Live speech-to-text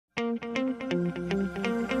The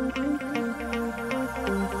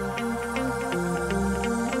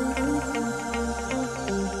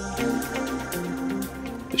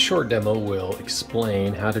short demo will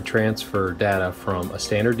explain how to transfer data from a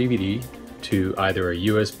standard DVD to either a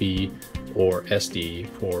USB or SD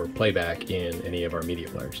for playback in any of our media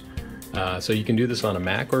players. So you can do this on a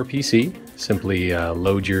Mac or a PC. Simply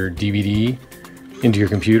load your DVD into your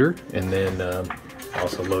computer and then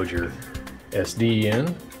also load your SD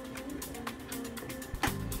in.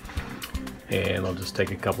 And I'll just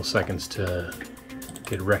take a couple seconds to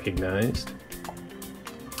get recognized.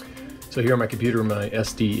 So here on my computer, my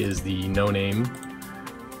SD is the no name,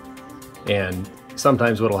 and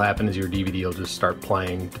sometimes what will happen is your DVD will just start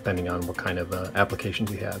playing depending on what kind of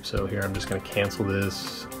applications you have. So here I'm just going to cancel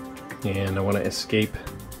this, and I want to escape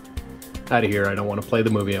out of here. I don't want to play the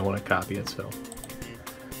movie, I want to copy it.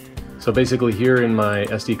 So basically here in my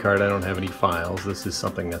SD card I don't have any files. This is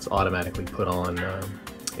something that's automatically put on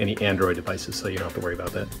any Android devices, so you don't have to worry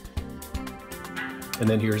about that. And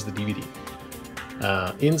then here's the DVD.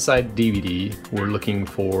 Inside DVD, we're looking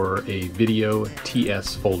for a Video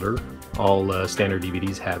TS folder. All standard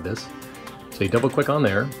DVDs have this. So you double click on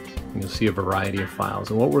there, and you'll see a variety of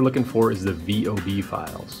files. And what we're looking for is the VOB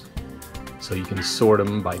files. So you can sort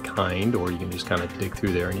them by kind, or you can just kind of dig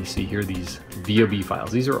through there, and you see here these VOB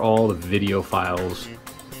files. These are all the video files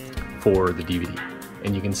for the DVD.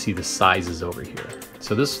 And you can see the sizes over here.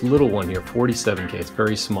 So this little one here, 47K, it's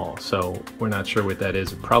very small. So we're not sure what that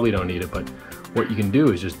is. We probably don't need it, but what you can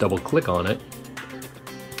do is just double click on it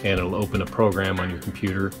and it'll open a program on your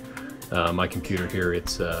computer. My computer here,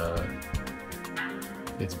 it's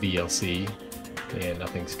VLC and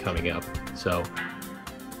nothing's coming up. So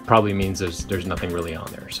probably means there's nothing really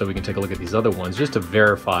on there. So we can take a look at these other ones just to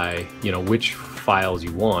verify, you know, which files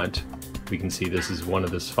you want. We can see this is one of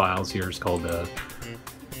these files here. It's called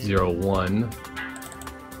 01.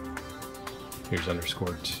 Here's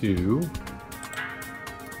 _2.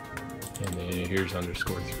 And then here's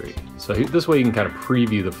 _3. So this way you can kind of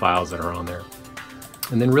preview the files that are on there.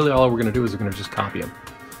 And then really all we're going to do is we're going to just copy them.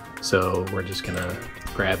 So we're just going to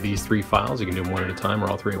grab these 3 files. You can do them one at a time or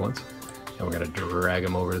all 3 at once. And we're going to drag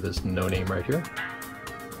them over to this no name right here.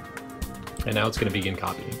 And now it's going to begin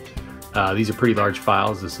copying. These are pretty large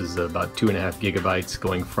files. This is about 2.5 gigabytes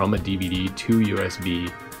going from a DVD to USB.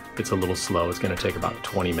 It's a little slow. It's going to take about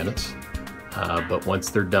 20 minutes. But once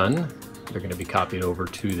they're done, they're going to be copied over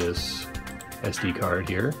to this SD card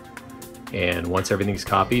here. And once everything's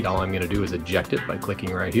copied, all I'm going to do is eject it by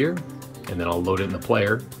clicking right here, and then I'll load it in the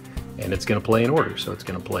player, and it's going to play in order. So it's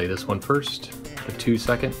going to play this one first, the 2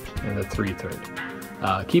 second, and the 3 third.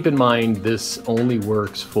 Keep in mind this only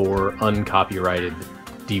works for uncopyrighted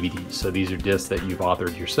DVDs. So these are discs that you've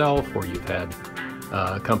authored yourself, or you've had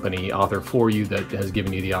a company author for you that has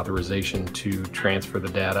given you the authorization to transfer the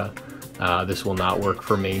data. This will not work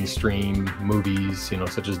for mainstream movies, you know,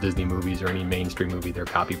 such as Disney movies or any mainstream movie. They're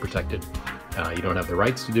copy protected. You don't have the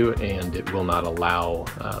rights to do it, and it will not allow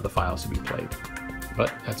the files to be played.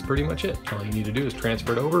 But that's pretty much it. All you need to do is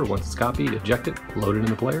transfer it over. Once it's copied, eject it, load it in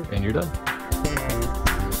the player, and you're done.